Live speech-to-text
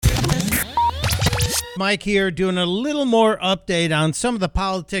Mike here, doing a little more update on some of the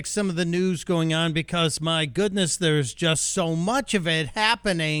politics, some of the news going on, because my goodness, there's just so much of it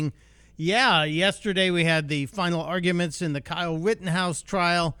happening. Yeah, yesterday we had the final arguments in the Kyle Rittenhouse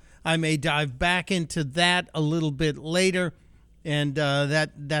trial. I may dive back into that a little bit later, and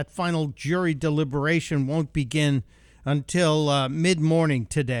that final jury deliberation won't begin until mid-morning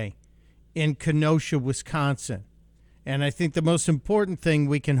today in Kenosha, Wisconsin. And I think the most important thing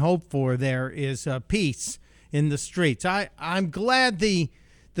we can hope for there is peace in the streets. I'm glad the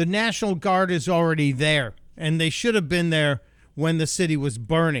National Guard is already there, and they should have been there when the city was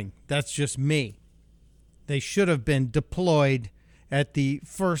burning. That's just me. They should have been deployed at the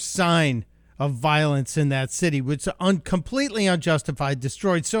first sign of violence in that city, which is completely unjustified,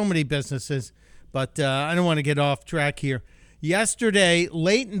 destroyed so many businesses. But I don't want to get off track here. Yesterday,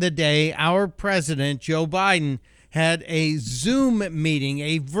 late in the day, our president, Joe Biden, had a Zoom meeting,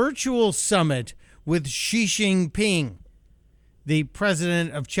 a virtual summit with Xi Jinping, the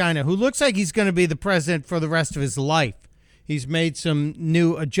president of China, who looks like he's going to be the president for the rest of his life. He's made some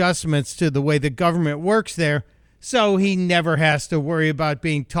new adjustments to the way the government works there, so he never has to worry about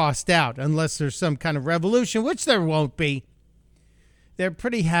being tossed out unless there's some kind of revolution, which there won't be. They're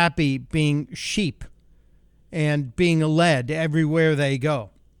pretty happy being sheep and being led everywhere they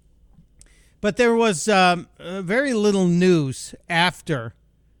go. But there was very little news after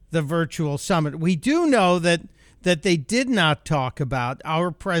the virtual summit. We do know that they did not talk about,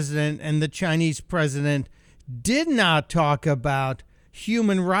 our president and the Chinese president did not talk about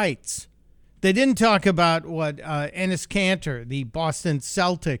human rights. They didn't talk about what Enes Kanter, the Boston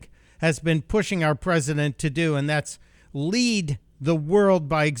Celtic, has been pushing our president to do, and that's lead the world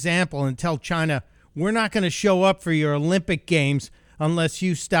by example and tell China, we're not going to show up for your Olympic Games unless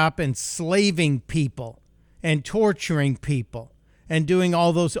you stop enslaving people and torturing people and doing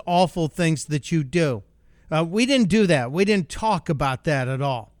all those awful things that you do. We didn't do that. We didn't talk about that at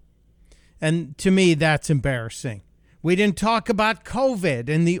all. And to me, that's embarrassing. We didn't talk about COVID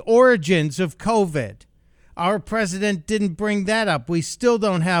and the origins of COVID. Our president didn't bring that up. We still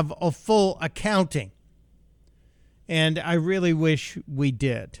don't have a full accounting. And I really wish we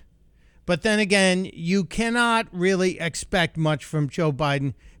did. But then again, you cannot really expect much from Joe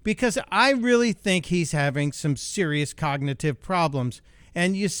Biden because I really think he's having some serious cognitive problems.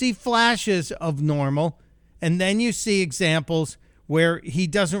 And you see flashes of normal, and then you see examples where he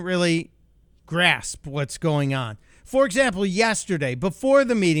doesn't really grasp what's going on. For example, yesterday, before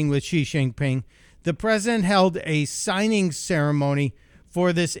the meeting with Xi Jinping, the president held a signing ceremony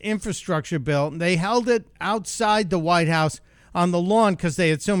for this infrastructure bill. They held it outside the White House on the lawn because they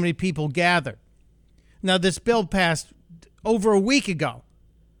had so many people gathered. Now, this bill passed over a week ago,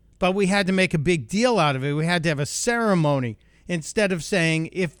 but we had to make a big deal out of it. We had to have a ceremony instead of saying,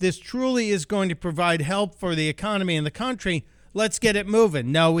 if this truly is going to provide help for the economy in the country, let's get it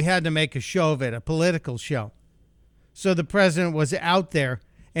moving. No, we had to make a show of it, a political show. So the president was out there,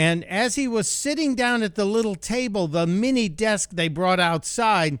 and as he was sitting down at the little table, the mini desk they brought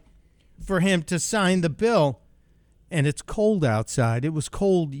outside for him to sign the bill, and it's cold outside. It was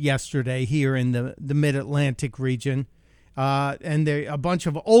cold yesterday here in the mid-Atlantic region. And a bunch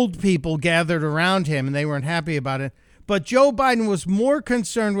of old people gathered around him, and they weren't happy about it. But Joe Biden was more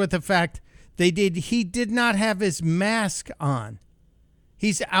concerned with the fact he did not have his mask on.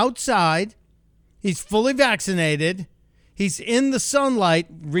 He's outside. He's fully vaccinated. He's in the sunlight.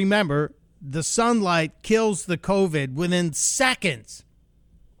 Remember, the sunlight kills the COVID within seconds.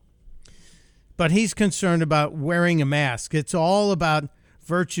 But he's concerned about wearing a mask. It's all about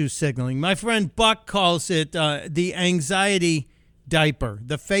virtue signaling. My friend Buck calls it the anxiety diaper,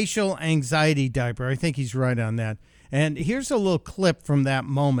 the facial anxiety diaper. I think he's right on that. And here's a little clip from that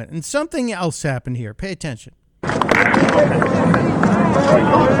moment. And something else happened here. Pay attention.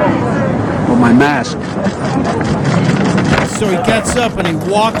 Oh, my mask. So he gets up and he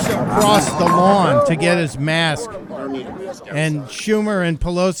walks across the lawn to get his mask. And Schumer and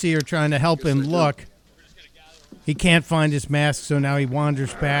Pelosi are trying to help him look. He can't find his mask, so now he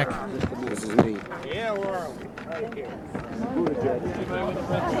wanders back. Yeah, we're right here.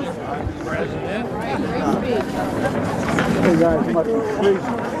 President. Hey guys,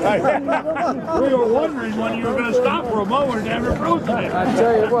 we were wondering when you were going to stop for a moment and have your fruits in it. I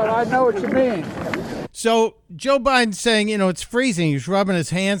tell you what, I know what you mean. So Joe Biden's saying, it's freezing. He's rubbing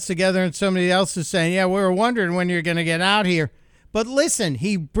his hands together, and somebody else is saying, yeah, we were wondering when you're going to get out here. But listen,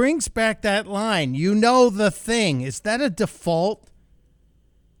 he brings back that line, you know the thing. Is that a default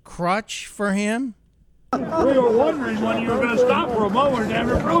crutch for him? We were wondering when you were going to stop for a moment and have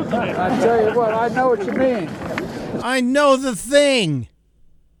your fruits in it. I tell you what, I know what you mean. I know the thing.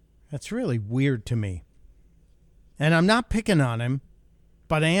 That's really weird to me. And I'm not picking on him,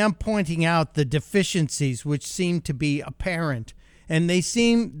 but I am pointing out the deficiencies which seem to be apparent. And they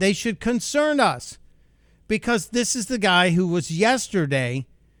should concern us, because this is the guy who was yesterday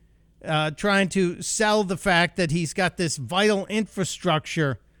trying to sell the fact that he's got this vital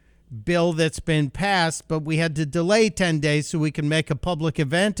infrastructure bill that's been passed, but we had to delay 10 days so we can make a public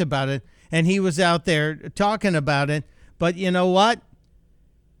event about it. And he was out there talking about it. But you know what?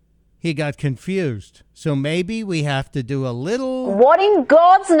 He got confused. So maybe we have to do a little... What in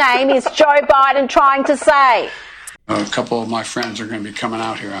God's name is Joe Biden trying to say? A couple of my friends are going to be coming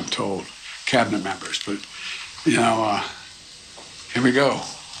out here, I'm told, cabinet members. But, here we go.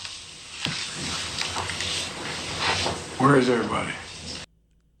 Where is everybody?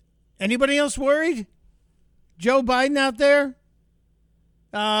 Anybody else worried? Joe Biden out there?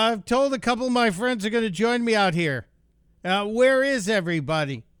 I've told a couple of my friends are going to join me out here. Where is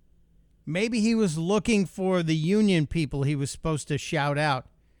everybody? Maybe he was looking for the union people he was supposed to shout out.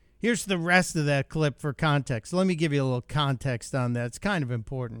 Here's the rest of that clip for context. Let me give you a little context on that. It's kind of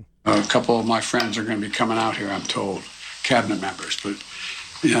important. A couple of my friends are going to be coming out here, I'm told, cabinet members. But,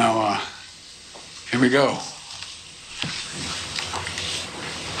 here we go.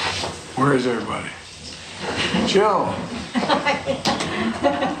 Where is everybody? Jill.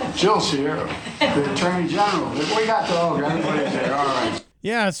 Jill's here. The Attorney General. We got the whole everybody's there. All right.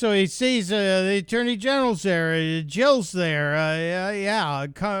 Yeah, so he sees the Attorney General's there, Jill's there,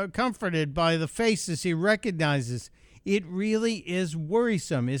 comforted by the faces he recognizes. It really is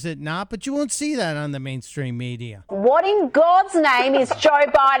worrisome, is it not? But you won't see that on the mainstream media. What in God's name is Joe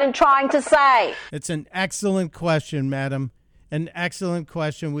Biden trying to say? It's an excellent question, madam. An excellent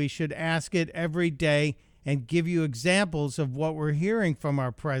question. We should ask it every day and give you examples of what we're hearing from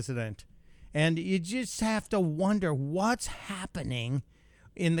our president. And you just have to wonder what's happening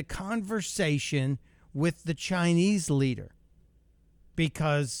in the conversation with the Chinese leader,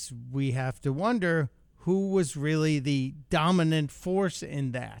 because we have to wonder who was really the dominant force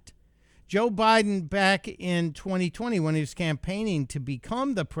in that. Joe Biden, back in 2020, when he was campaigning to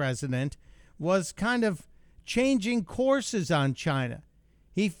become the president, was kind of changing courses on China.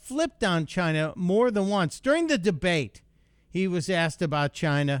 He flipped on China more than once. During the debate, he was asked about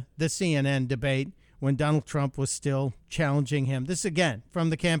China, the CNN debate, when Donald Trump was still challenging him. This again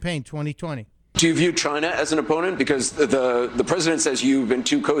from the campaign 2020. Do you view China as an opponent? Because the president says you've been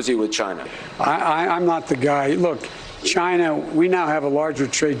too cozy with China. I'm not the guy. Look, China, we now have a larger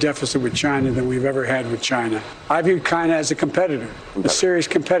trade deficit with China than we've ever had with China. I view China as a competitor, a serious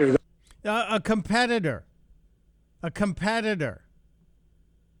competitor. A competitor.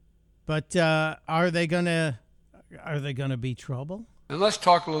 But are they gonna be trouble? And let's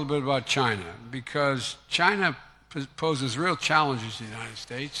talk a little bit about China, because China poses real challenges to the United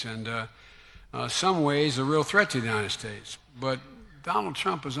States and some ways a real threat to the United States. But Donald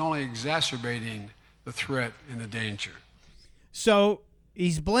Trump is only exacerbating the threat and the danger. So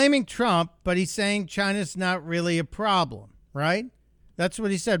he's blaming Trump, but he's saying China's not really a problem, right? That's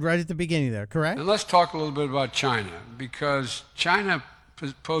what he said right at the beginning there, correct? And let's talk a little bit about China, because China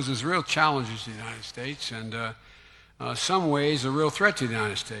poses real challenges to the United States and some ways a real threat to the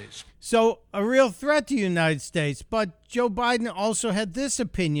United States. So a real threat to the United States, but Joe Biden also had this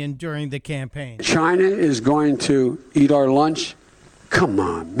opinion during the campaign. China is going to eat our lunch? Come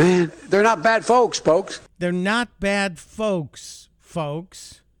on, man. They're not bad folks. They're not bad folks.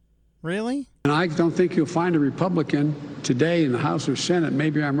 Really? And I don't think you'll find a Republican today in the House or Senate,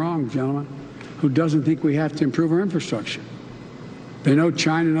 maybe I'm wrong, gentlemen, who doesn't think we have to improve our infrastructure. They know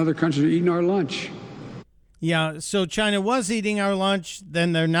China and other countries are eating our lunch. Yeah, so China was eating our lunch,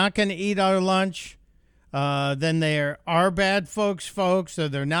 then they're not going to eat our lunch, then they are bad folks, or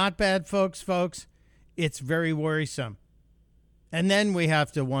they're not bad folks. It's very worrisome. And then we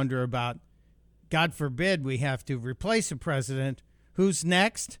have to wonder about, God forbid, we have to replace a president. Who's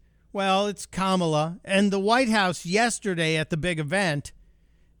next? Well, it's Kamala. And the White House yesterday at the big event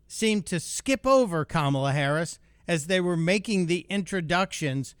seemed to skip over Kamala Harris as they were making the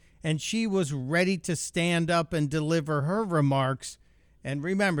introductions, and she was ready to stand up and deliver her remarks. And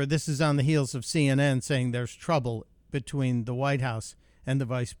remember, this is on the heels of CNN saying there's trouble between the White House and the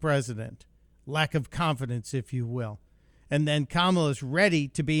vice president. Lack of confidence, if you will. And then Kamala's ready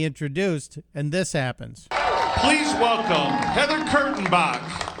to be introduced, and this happens. Please welcome Heather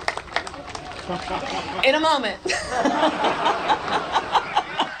Kurtenbach. In a moment.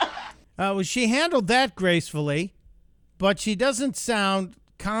 Well, she handled that gracefully, but she doesn't sound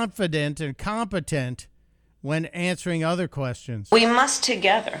confident and competent when answering other questions. We must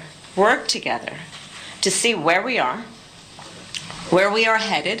together work together to see where we are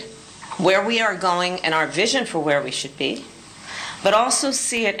headed, where we are going and our vision for where we should be, but also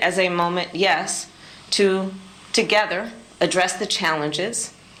see it as a moment, yes, to together address the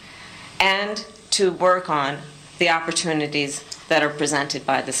challenges and to work on the opportunities that are presented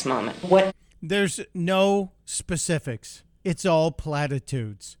by this moment. There's no specifics. It's all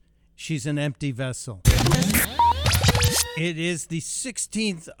platitudes. She's an empty vessel. It is the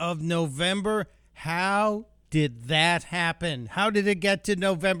 16th of November. How did that happen? How did it get to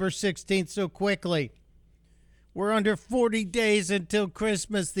November 16th so quickly? We're under 40 days until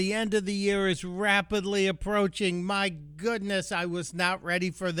Christmas. The end of the year is rapidly approaching. My goodness, I was not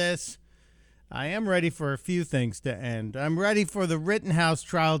ready for this. I am ready for a few things to end. I'm ready for the Rittenhouse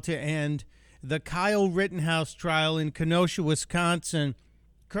trial to end. The Kyle Rittenhouse trial in Kenosha, Wisconsin,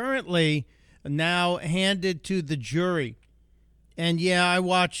 currently now handed to the jury. And yeah, I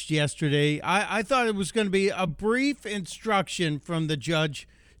watched yesterday. I thought it was going to be a brief instruction from the judge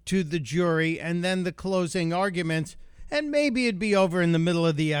to the jury and then the closing arguments, and maybe it'd be over in the middle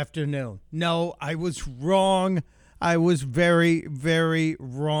of the afternoon. No, I was wrong. I was very, very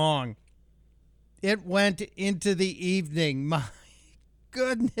wrong. It went into the evening. My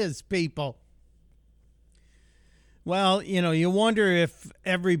goodness, people. Well, you know, you wonder if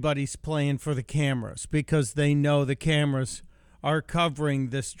everybody's playing for the cameras because they know the cameras are covering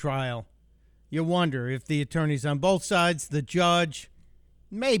this trial. You wonder if the attorneys on both sides, the judge,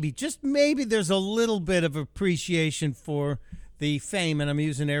 maybe, just maybe there's a little bit of appreciation for the fame, and I'm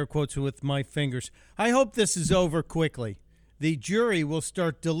using air quotes with my fingers. I hope this is over quickly. The jury will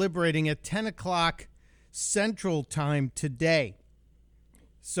start deliberating at 10 o'clock Central Time today.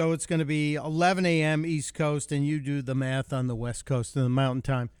 So it's going to be 11 a.m. East Coast, and you do the math on the West Coast and the Mountain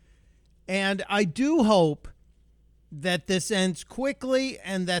Time. And I do hope that this ends quickly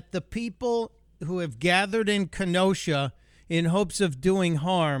and that the people who have gathered in Kenosha in hopes of doing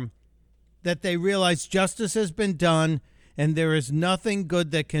harm, that they realize justice has been done and there is nothing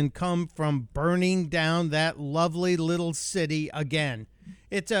good that can come from burning down that lovely little city again.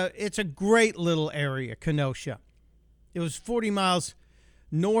 It's a great little area, Kenosha. It was 40 miles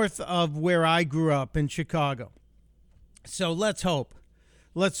north of where I grew up in Chicago. So let's hope.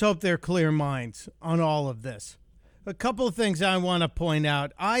 Let's hope they're clear minds on all of this. A couple of things I want to point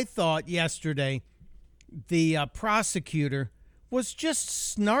out. I thought yesterday the prosecutor was just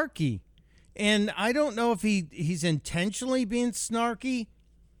snarky. And I don't know if he's intentionally being snarky,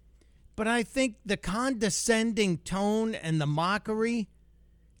 but I think the condescending tone and the mockery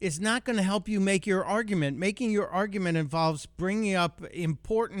is not going to help you make your argument. Making your argument involves bringing up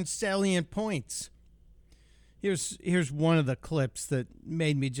important, salient points. Here's one of the clips that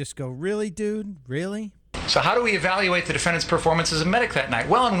made me just go, really, dude? Really? So how do we evaluate the defendant's performance as a medic that night?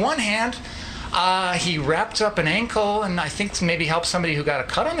 Well, on one hand, he wrapped up an ankle and I think maybe helped somebody who got a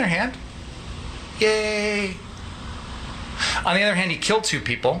cut on their hand. Yay. On the other hand, he killed 2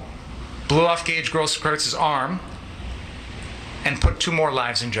 people, blew off Gage Grosskreuz's arm, and put 2 more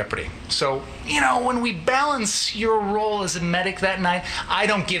lives in jeopardy. So, you know, when we balance your role as a medic that night, I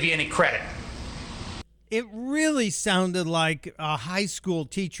don't give you any credit. It really sounded like a high school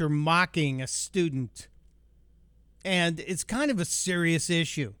teacher mocking a student. And it's kind of a serious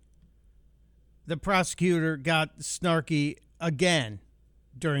issue. The prosecutor got snarky again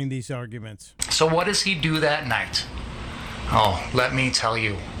during these arguments. So what does he do that night? Oh, let me tell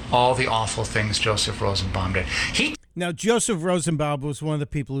you all the awful things Joseph Rosenbaum did. Now, Joseph Rosenbaum was one of the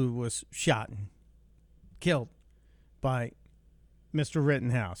people who was shot and killed by Mr.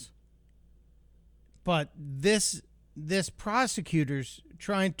 Rittenhouse. But this prosecutor's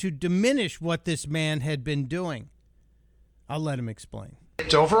trying to diminish what this man had been doing. I'll let him explain.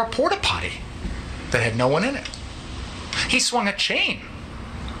 It's over a porta potty that had no one in it. He swung a chain.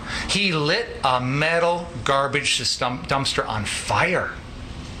 He lit a metal garbage dumpster on fire.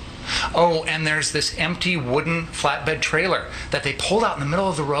 Oh, and there's this empty wooden flatbed trailer that they pulled out in the middle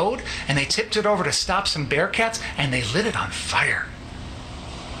of the road, and they tipped it over to stop some bearcats, and they lit it on fire.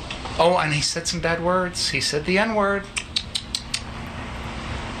 Oh, and he said some bad words. He said the N-word.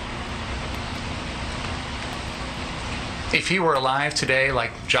 If he were alive today,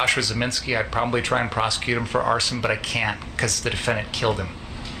 like Joshua Zeminski, I'd probably try and prosecute him for arson, but I can't because the defendant killed him.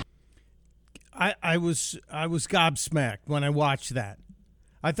 I was gobsmacked when I watched that.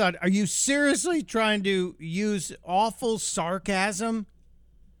 I thought, are you seriously trying to use awful sarcasm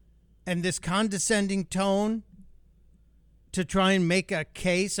and this condescending tone to try and make a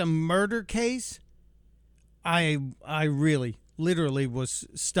case, a murder case? I really, literally was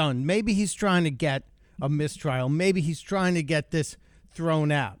stunned. Maybe he's trying to get a mistrial. Maybe he's trying to get this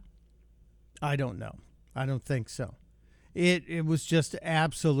thrown out. I don't know. I don't think so. It was just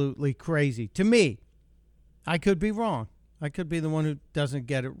absolutely crazy. To me, I could be wrong. I could be the one who doesn't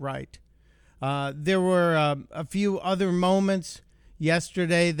get it right. There were a few other moments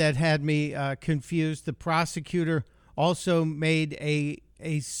yesterday that had me confused. The prosecutor also made a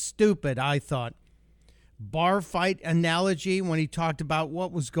stupid, I thought, bar fight analogy when he talked about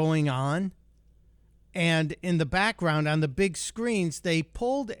what was going on. And in the background on the big screens, they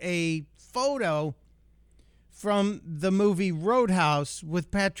pulled a photo from the movie Roadhouse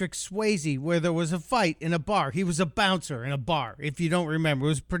with Patrick Swayze, where there was a fight in a bar. He was a bouncer in a bar, if you don't remember. It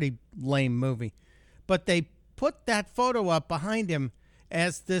was a pretty lame movie. But they put that photo up behind him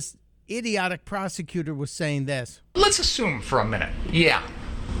as this idiotic prosecutor was saying this. Let's assume for a minute,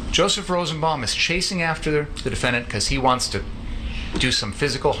 Joseph Rosenbaum is chasing after the defendant because he wants to do some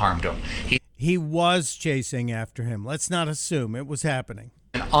physical harm to him. He was chasing after him. Let's not assume it was happening.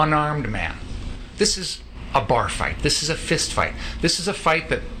 An unarmed man. This is a bar fight. This is a fist fight. This is a fight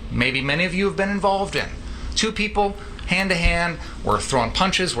that maybe many of you have been involved in. Two people, hand to hand, we're throwing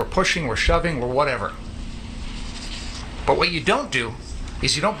punches, we're pushing, we're shoving, we're whatever. But what you don't do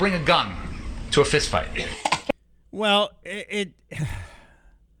is you don't bring a gun to a fist fight. Well, it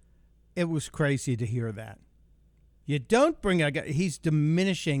was crazy to hear that. You don't bring a gun. He's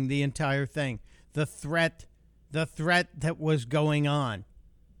diminishing the entire thing. The threat that was going on,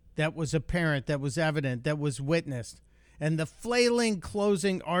 that was apparent, that was evident, that was witnessed. And the flailing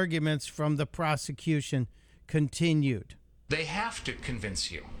closing arguments from the prosecution continued. They have to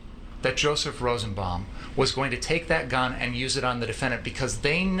convince you that Joseph Rosenbaum was going to take that gun and use it on the defendant because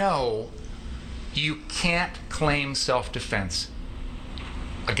they know you can't claim self-defense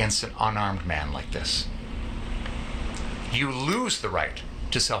against an unarmed man like this. You lose the right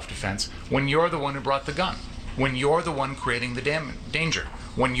to self-defense when you're the one who brought the gun, when you're the one creating the danger,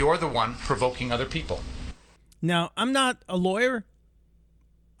 when you're the one provoking other people. Now, I'm not a lawyer.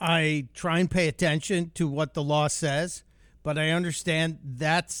 I try and pay attention to what the law says, but I understand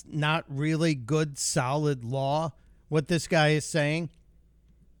that's not really good, solid law, what this guy is saying.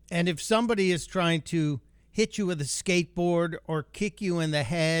 And if somebody is trying to hit you with a skateboard or kick you in the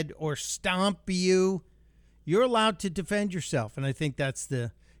head or stomp you, you're allowed to defend yourself. And I think that's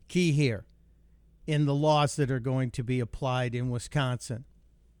the key here in the laws that are going to be applied in Wisconsin.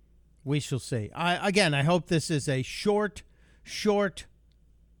 We shall see. I hope this is a short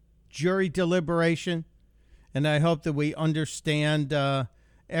jury deliberation, and I hope that we understand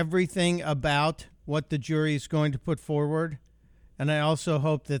everything about what the jury is going to put forward. And I also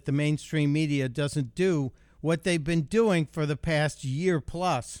hope that the mainstream media doesn't do what they've been doing for the past year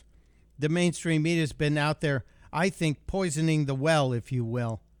plus. The mainstream media has been out there, I think, poisoning the well, if you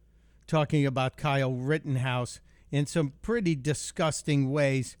will, talking about Kyle Rittenhouse in some pretty disgusting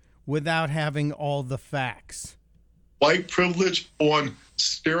ways without having all the facts. White privilege on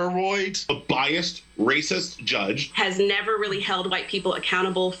steroids, a biased, racist judge. Has never really held white people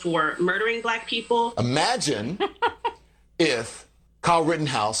accountable for murdering black people. Imagine if Kyle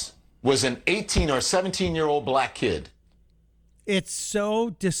Rittenhouse was an 18 or 17-year-old black kid. It's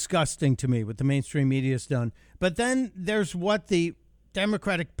so disgusting to me what the mainstream media has done. But then there's what the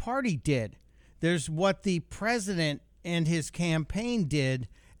Democratic Party did. There's what the president and his campaign did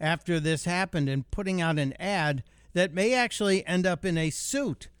after this happened, and putting out an ad that may actually end up in a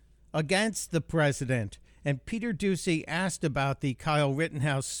suit against the president. And Peter Doocy asked about the Kyle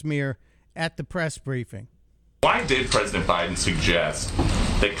Rittenhouse smear at the press briefing. Why did President Biden suggest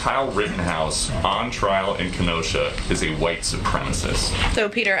that Kyle Rittenhouse on trial in Kenosha is a white supremacist? So,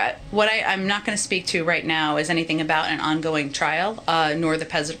 Peter, what I'm not going to speak to right now is anything about an ongoing trial, nor the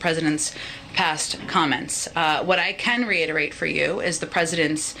president's past comments. What I can reiterate for you is the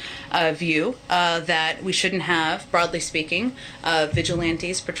president's view that we shouldn't have, broadly speaking,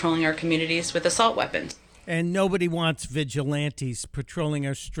 vigilantes patrolling our communities with assault weapons. And nobody wants vigilantes patrolling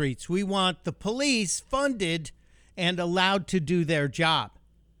our streets. We want the police funded and allowed to do their job.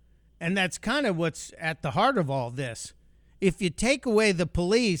 And that's kind of what's at the heart of all this. If you take away the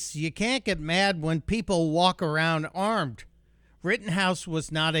police, you can't get mad when people walk around armed. Rittenhouse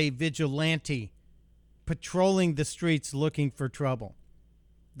was not a vigilante patrolling the streets looking for trouble.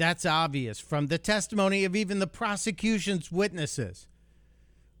 That's obvious from the testimony of even the prosecution's witnesses.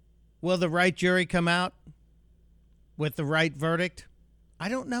 Will the right jury come out with the right verdict? I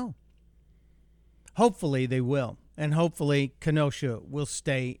don't know. Hopefully they will. And hopefully Kenosha will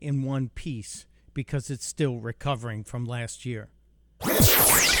stay in one piece because it's still recovering from last year.